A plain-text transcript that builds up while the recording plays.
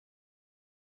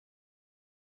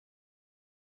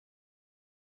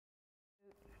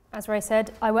As Ray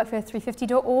said, I work for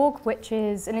 350.org, which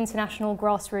is an international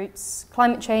grassroots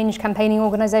climate change campaigning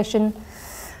organisation.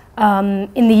 In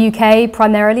the UK,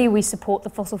 primarily, we support the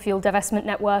fossil fuel divestment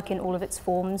network in all of its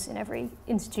forms in every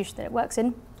institution that it works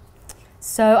in.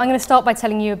 So I'm going to start by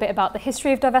telling you a bit about the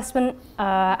history of divestment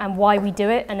and why we do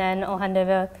it, and then I'll hand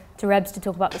over to Rebs to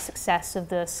talk about the success of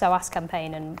the SOAS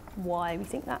campaign and why we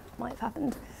think that might have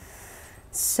happened.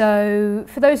 So,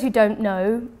 for those who don't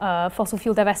know, fossil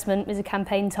fuel divestment is a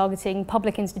campaign targeting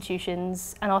public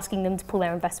institutions and asking them to pull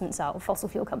their investments out of fossil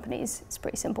fuel companies. It's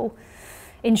pretty simple.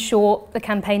 In short, the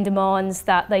campaign demands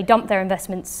that they dump their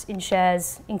investments in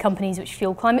shares in companies which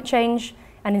fuel climate change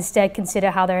and instead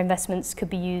consider how their investments could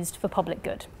be used for public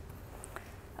good.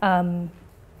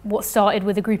 What started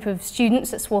with a group of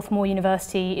students at Swarthmore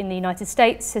University in the United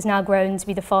States has now grown to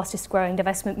be the fastest growing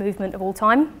divestment movement of all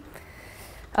time.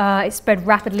 It spread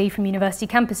rapidly from university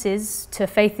campuses to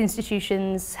faith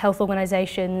institutions, health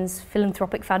organisations,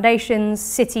 philanthropic foundations,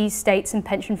 cities, states and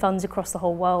pension funds across the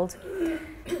whole world.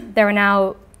 There are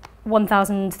now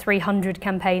 1,300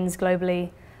 campaigns globally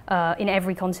in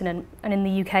every continent, and in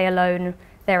the UK alone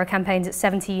there are campaigns at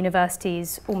 70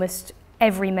 universities, almost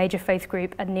every major faith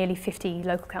group and nearly 50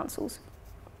 local councils.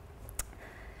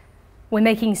 We're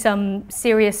making some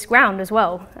serious ground as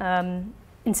well.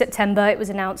 In September, it was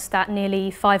announced that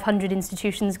nearly 500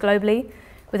 institutions globally,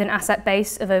 with an asset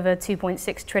base of over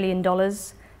 $2.6 trillion,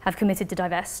 have committed to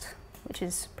divest, which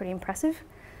is pretty impressive.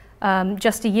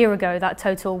 Just a year ago, that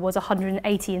total was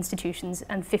 180 institutions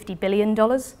and $50 billion.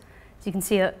 So you can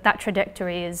see that that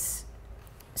trajectory is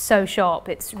so sharp,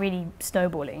 it's really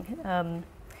snowballing.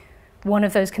 One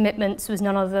of those commitments was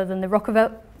none other than the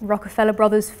Rockefeller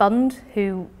Brothers Fund,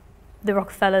 who the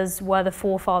Rockefellers were the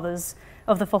forefathers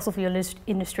of the fossil fuel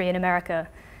industry in America.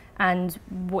 And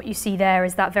what you see there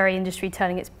is that very industry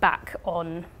turning its back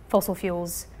on fossil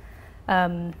fuels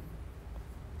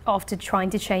after trying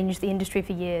to change the industry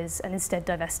for years and instead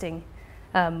divesting,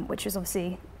 which is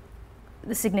obviously,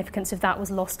 the significance of that was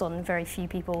lost on very few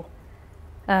people.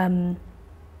 Within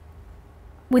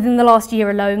the last year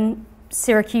alone,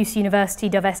 Syracuse University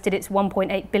divested its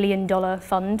 $1.8 billion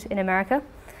fund in America.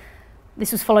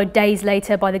 This was followed days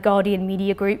later by the Guardian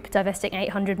Media Group divesting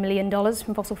 $800 million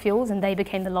from fossil fuels, and they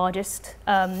became the largest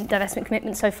divestment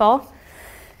commitment so far.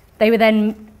 They were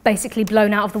then basically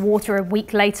blown out of the water a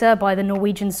week later by the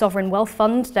Norwegian Sovereign Wealth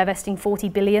Fund, divesting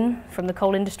 $40 billion from the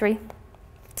coal industry.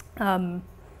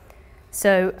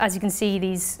 So as you can see,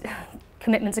 these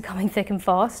commitments are coming thick and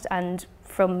fast and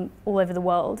from all over the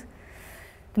world.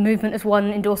 The movement has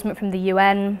won endorsement from the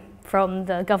UN, from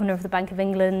the Governor of the Bank of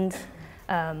England,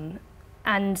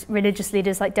 and religious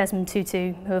leaders like Desmond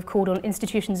Tutu, who have called on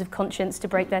institutions of conscience to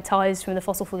break their ties from the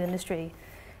fossil fuel industry.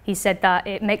 He said that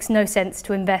it makes no sense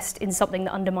to invest in something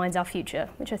that undermines our future,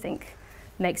 which I think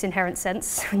makes inherent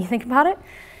sense when you think about it.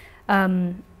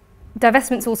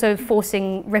 Divestment's also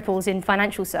forcing ripples in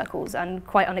financial circles and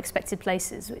quite unexpected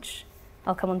places, which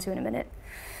I'll come on to in a minute.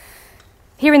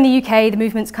 Here in the UK, the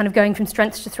movement's kind of going from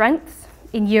strength to strength.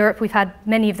 In Europe, we've had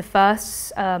many of the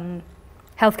firsts.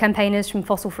 Health campaigners from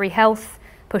Fossil Free Health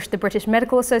pushed the British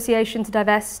Medical Association to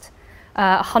divest.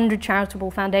 100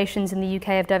 charitable foundations in the UK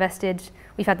have divested.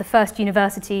 We've had the first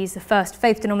universities, the first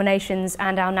faith denominations,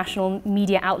 and our national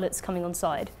media outlets coming on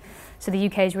side. So the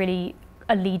UK is really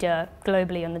a leader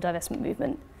globally on the divestment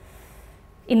movement.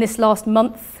 In this last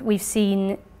month, we've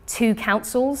seen 2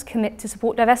 councils commit to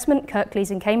support divestment, Kirklees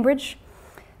and Cambridge.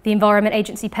 The Environment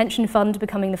Agency Pension Fund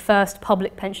becoming the first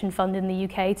public pension fund in the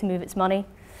UK to move its money,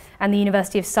 and the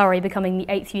University of Surrey becoming the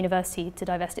 8th university to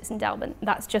divest its endowment.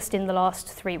 That's just in the last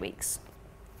 3 weeks.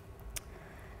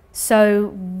 So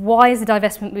why has the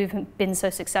divestment movement been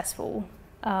so successful?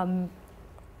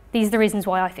 These are the reasons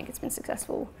why I think it's been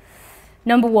successful.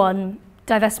 Number one,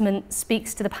 divestment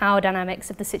speaks to the power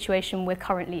dynamics of the situation we're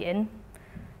currently in.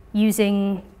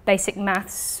 Using basic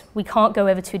maths, we can't go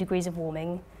over 2 degrees of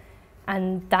warming,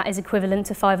 and that is equivalent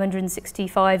to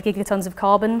 565 gigatons of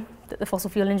carbon that the fossil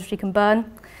fuel industry can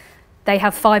burn. They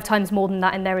have 5 times more than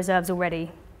that in their reserves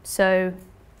already. So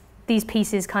these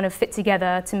pieces kind of fit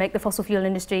together to make the fossil fuel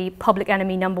industry public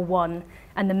enemy number 1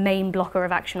 and the main blocker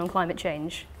of action on climate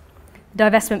change. The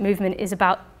divestment movement is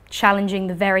about challenging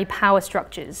the very power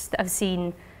structures that have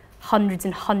seen hundreds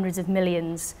and hundreds of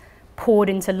millions poured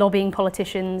into lobbying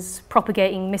politicians,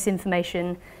 propagating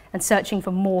misinformation, and searching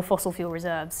for more fossil fuel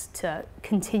reserves to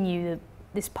continue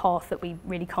this path that we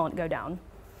really can't go down.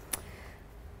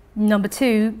 Number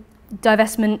 2,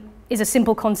 divestment is a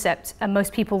simple concept, and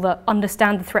most people that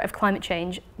understand the threat of climate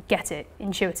change get it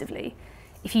intuitively.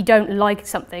 If you don't like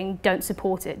something, don't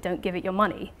support it, don't give it your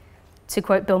money. To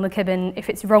quote Bill McKibben, if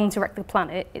it's wrong to wreck the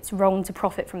planet, it's wrong to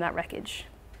profit from that wreckage.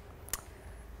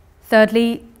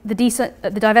 Thirdly, the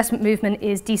divestment movement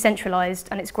is decentralised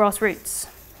and it's grassroots.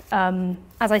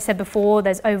 As I said before,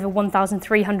 there's over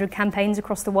 1,300 campaigns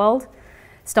across the world,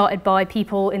 started by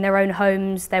people in their own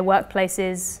homes, their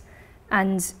workplaces,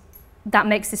 and that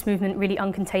makes this movement really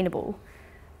uncontainable.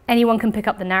 Anyone can pick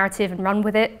up the narrative and run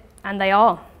with it, and they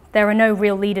are. There are no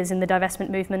real leaders in the divestment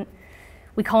movement.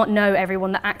 We can't know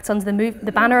everyone that acts under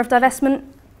the banner of divestment,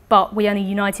 but we are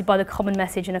united by the common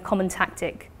message and a common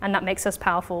tactic, and that makes us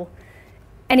powerful.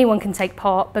 Anyone can take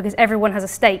part because everyone has a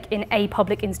stake in a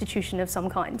public institution of some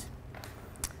kind.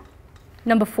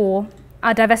 Number 4,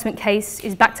 our divestment case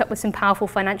is backed up with some powerful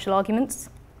financial arguments.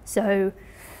 So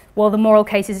while the moral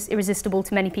case is irresistible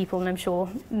to many people, and I'm sure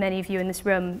many of you in this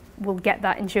room will get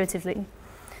that intuitively,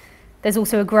 there's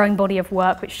also a growing body of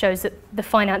work which shows that the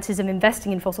finances of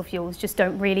investing in fossil fuels just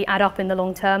don't really add up in the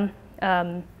long term.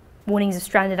 Warnings of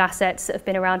stranded assets that have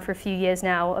been around for a few years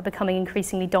now are becoming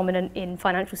increasingly dominant in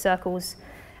financial circles,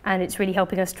 and it's really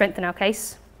helping us strengthen our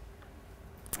case.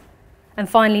 And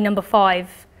finally, number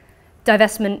 5,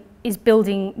 divestment is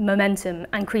building momentum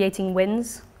and creating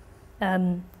wins.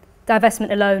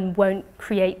 Divestment alone won't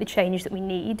create the change that we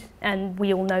need, and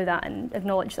we all know that and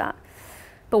acknowledge that.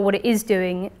 But what it is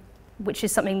doing, which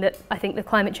is something that I think the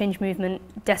climate change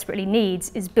movement desperately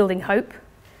needs, is building hope.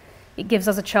 It gives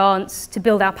us a chance to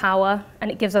build our power, and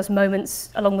it gives us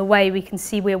moments along the way we can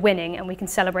see we're winning and we can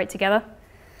celebrate together.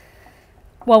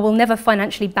 While we'll never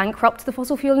financially bankrupt the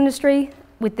fossil fuel industry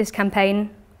with this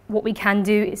campaign, what we can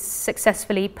do is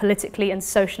successfully, politically and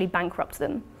socially bankrupt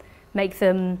them, make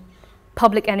them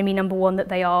public enemy number 1 that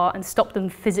they are, and stop them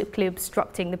physically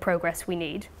obstructing the progress we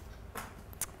need.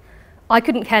 I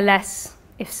couldn't care less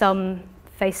if some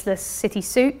faceless city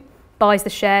suit buys the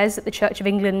shares that the Church of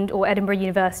England or Edinburgh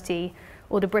University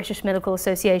or the British Medical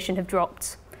Association have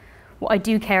dropped. What I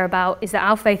do care about is that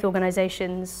our faith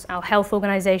organisations, our health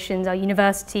organisations, our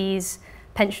universities,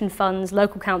 pension funds,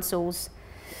 local councils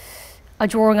are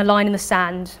drawing a line in the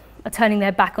sand, are turning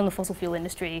their back on the fossil fuel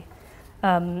industry,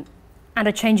 and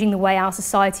are changing the way our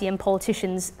society and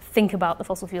politicians think about the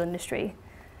fossil fuel industry,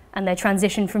 and their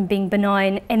transition from being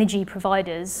benign energy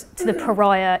providers to the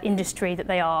pariah industry that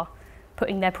they are,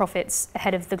 putting their profits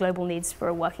ahead of the global needs for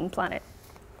a working planet.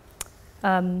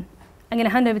 I'm going to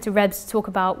hand over to Rebs to talk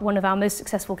about one of our most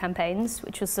successful campaigns,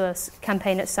 which was the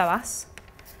campaign at SOAS,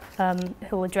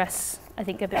 who will address, I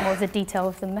think, a bit more of the detail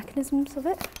of the mechanisms of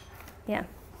it. Yeah.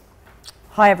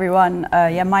 Hi everyone,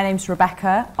 my name's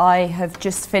Rebecca. I have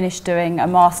just finished doing a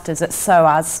master's at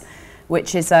SOAS,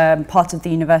 which is part of the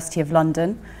University of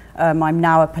London. I'm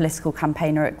now a political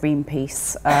campaigner at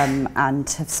Greenpeace and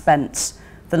have spent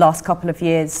the last couple of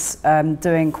years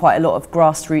doing quite a lot of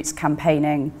grassroots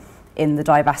campaigning in the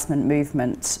divestment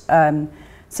movement.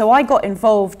 So I got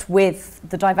involved with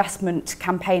the divestment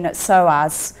campaign at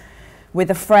SOAS with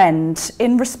a friend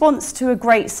in response to a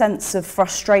great sense of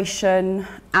frustration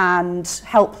and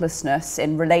helplessness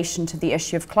in relation to the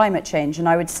issue of climate change. And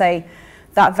I would say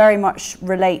that very much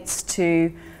relates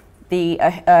to the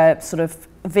sort of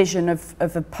vision of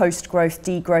a post-growth,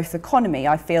 degrowth economy.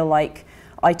 I feel like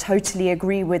I totally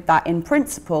agree with that in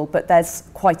principle, but there's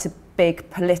quite a big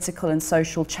political and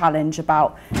social challenge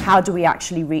about how do we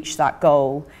actually reach that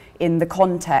goal in the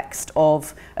context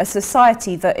of a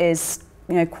society that is,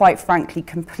 quite frankly,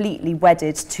 completely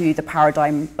wedded to the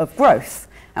paradigm of growth.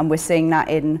 And we're seeing that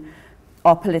in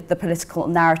the political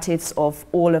narratives of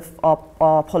all of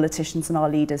our politicians and our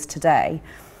leaders today.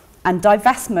 And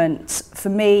divestment, for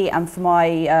me and for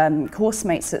my course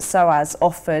mates at SOAS,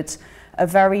 offered a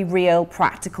very real,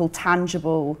 practical,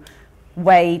 tangible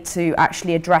way to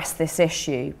actually address this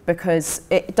issue, because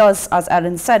it does, as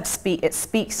Ellen said, it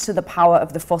speaks to the power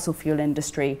of the fossil fuel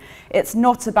industry. It's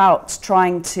not about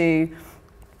trying to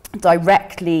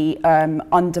directly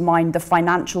undermine the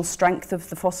financial strength of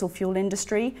the fossil fuel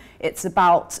industry. It's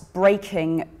about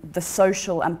breaking the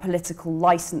social and political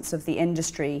license of the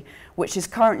industry, which is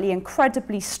currently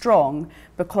incredibly strong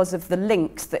because of the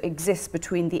links that exist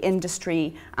between the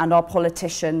industry and our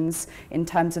politicians in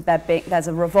terms of there's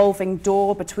a revolving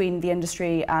door between the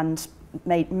industry and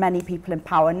many people in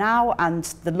power now, and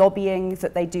the lobbying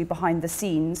that they do behind the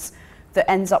scenes that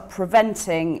ends up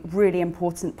preventing really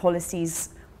important policies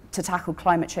to tackle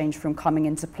climate change from coming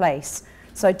into place.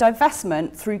 So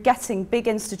divestment, through getting big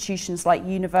institutions like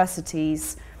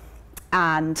universities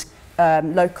and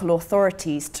local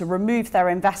authorities to remove their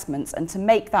investments and to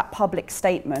make that public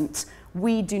statement,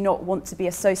 we do not want to be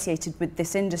associated with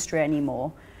this industry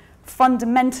anymore,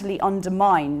 fundamentally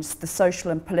undermines the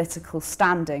social and political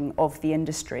standing of the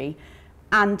industry,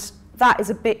 and that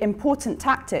is a bit important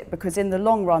tactic, because in the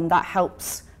long run that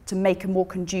helps to make a more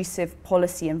conducive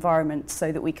policy environment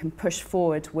so that we can push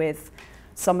forward with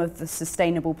some of the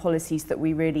sustainable policies that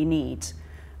we really need.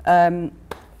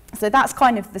 So that's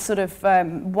kind of the sort of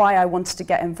why I wanted to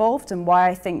get involved, and why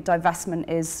I think divestment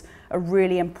is a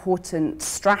really important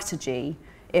strategy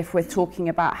if we're talking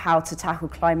about how to tackle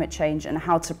climate change and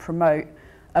how to promote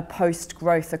a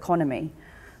post-growth economy.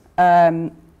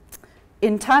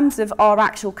 In terms of our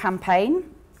actual campaign,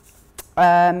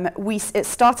 it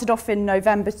started off in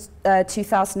November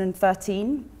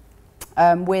 2013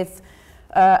 with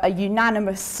a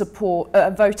unanimous support,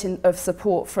 a vote of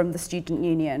support from the student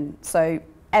union. So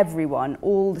everyone,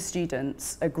 all the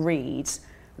students, agreed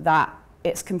that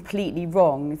it's completely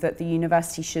wrong that the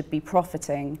university should be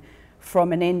profiting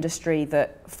from an industry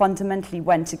that fundamentally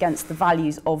went against the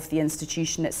values of the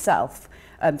institution itself.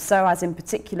 SOAS in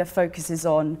particular focuses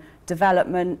on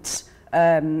development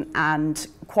and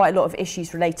quite a lot of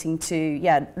issues relating to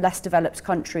less developed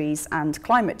countries and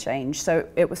climate change. So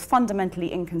it was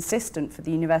fundamentally inconsistent for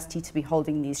the university to be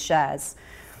holding these shares.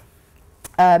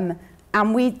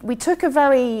 And we took a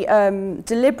very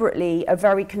deliberately a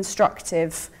very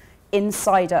constructive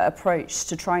insider approach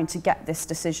to trying to get this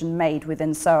decision made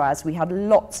within SOAS. We had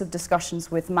lots of discussions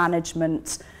with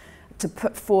management to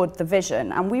put forward the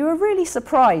vision, and we were really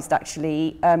surprised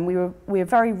actually. We were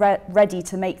very ready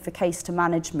to make the case to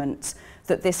management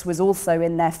that this was also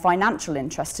in their financial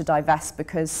interest to divest,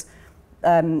 because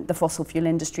the fossil fuel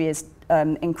industry is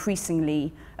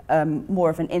increasingly more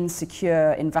of an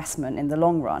insecure investment in the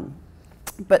long run.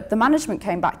 But the management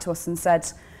came back to us and said,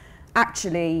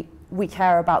 actually, we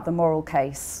care about the moral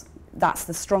case. That's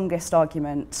the strongest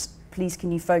argument. Please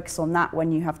can you focus on that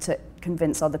when you have to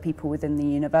convince other people within the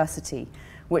university,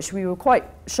 which we were quite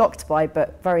shocked by,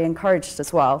 but very encouraged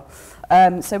as well.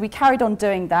 So we carried on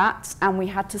doing that, and we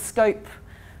had to scope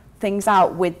things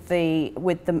out with the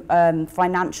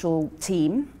financial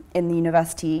team in the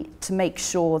university to make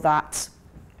sure that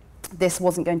this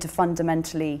wasn't going to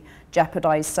fundamentally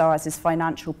jeopardize SOAS's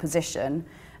financial position.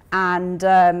 And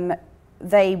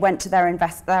they went to their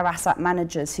asset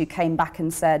managers, who came back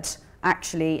and said,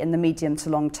 actually, in the medium to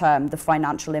long term, the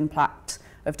financial impact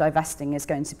of divesting is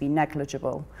going to be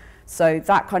negligible. So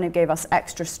that kind of gave us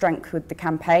extra strength with the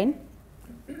campaign.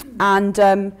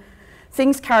 And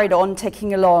things carried on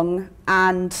ticking along,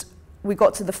 and we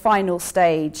got to the final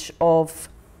stage of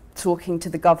talking to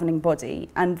the governing body,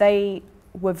 and they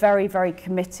were very, very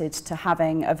committed to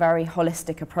having a very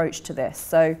holistic approach to this.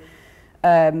 So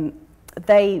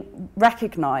they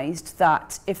recognised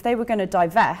that if they were going to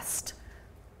divest,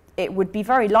 it would be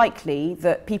very likely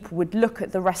that people would look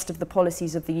at the rest of the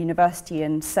policies of the university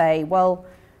and say, well,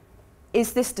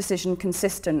 is this decision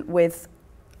consistent with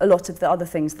a lot of the other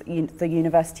things that the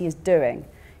university is doing,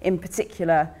 in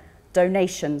particular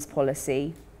donations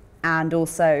policy, and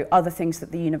also other things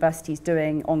that the university is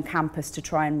doing on campus to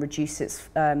try and reduce its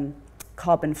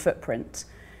carbon footprint.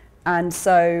 And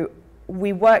so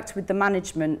we worked with the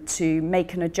management to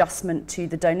make an adjustment to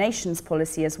the donations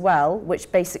policy as well,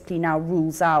 which basically now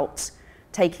rules out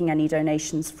taking any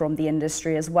donations from the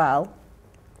industry as well.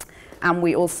 And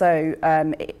we also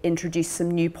introduced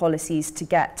some new policies to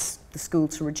get the school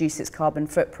to reduce its carbon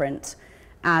footprint.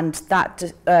 And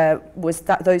that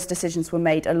those decisions were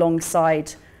made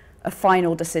alongside a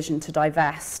final decision to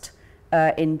divest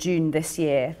in June this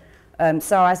year.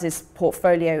 SOAS's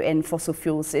portfolio in fossil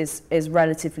fuels is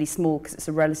relatively small, because it's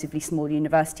a relatively small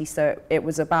university, so it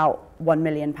was about £1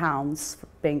 million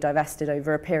being divested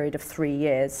over a period of 3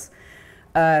 years.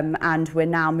 And we're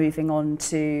now moving on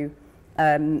to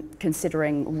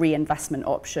considering reinvestment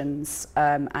options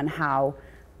and how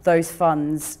those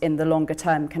funds in the longer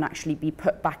term can actually be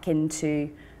put back into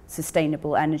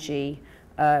sustainable energy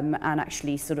and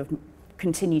actually sort of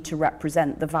continue to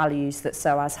represent the values that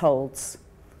SOAS holds.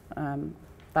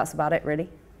 That's about it, really.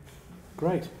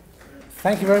 Great.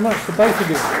 Thank you very much to both of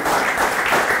you.